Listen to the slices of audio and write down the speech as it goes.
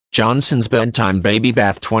Johnson's Bedtime Baby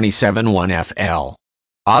Bath 27-1 FL.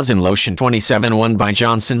 Oz and Lotion 27-1 by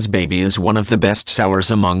Johnson's Baby is one of the best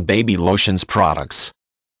sellers among baby lotions products.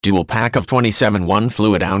 Dual pack of 27-1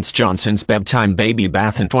 fluid ounce Johnson's Bedtime Baby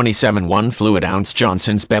Bath and 27-1 fluid ounce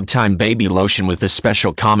Johnson's Bedtime Baby Lotion with a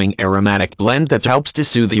special calming aromatic blend that helps to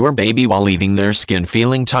soothe your baby while leaving their skin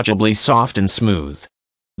feeling touchably soft and smooth.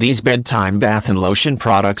 These bedtime bath and lotion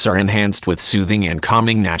products are enhanced with soothing and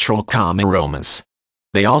calming natural calm aromas.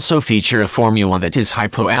 They also feature a formula that is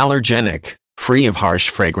hypoallergenic, free of harsh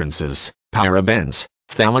fragrances, parabens,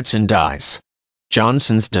 phthalates and dyes.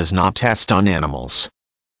 Johnson's does not test on animals.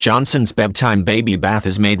 Johnson's Bedtime Baby Bath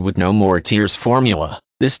is made with no more tears formula.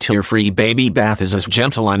 This tear-free baby bath is as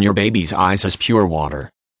gentle on your baby's eyes as pure water.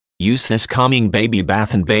 Use this calming baby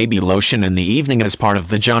bath and baby lotion in the evening as part of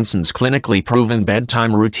the Johnson's clinically proven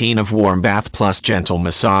bedtime routine of warm bath plus gentle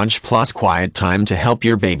massage plus quiet time to help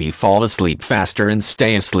your baby fall asleep faster and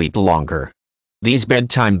stay asleep longer. These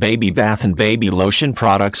bedtime baby bath and baby lotion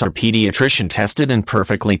products are pediatrician tested and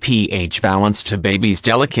perfectly pH balanced to baby's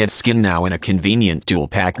delicate skin. Now in a convenient dual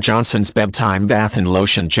pack, Johnson's Bedtime Bath and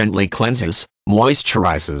Lotion gently cleanses,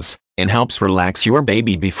 moisturizes, and helps relax your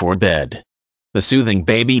baby before bed. The soothing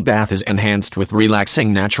baby bath is enhanced with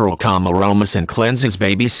relaxing natural calm aromas and cleanses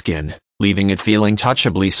baby skin, leaving it feeling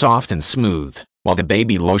touchably soft and smooth, while the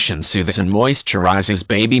baby lotion soothes and moisturizes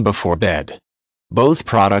baby before bed. Both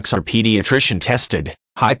products are pediatrician tested,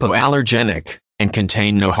 hypoallergenic, and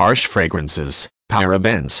contain no harsh fragrances,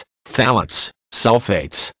 parabens, phthalates,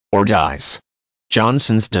 sulfates, or dyes.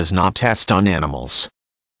 Johnson's does not test on animals.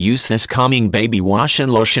 Use this calming baby wash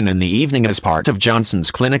and lotion in the evening as part of Johnson's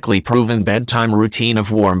clinically proven bedtime routine of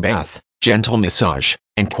warm bath, gentle massage,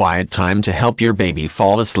 and quiet time to help your baby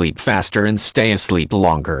fall asleep faster and stay asleep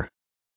longer.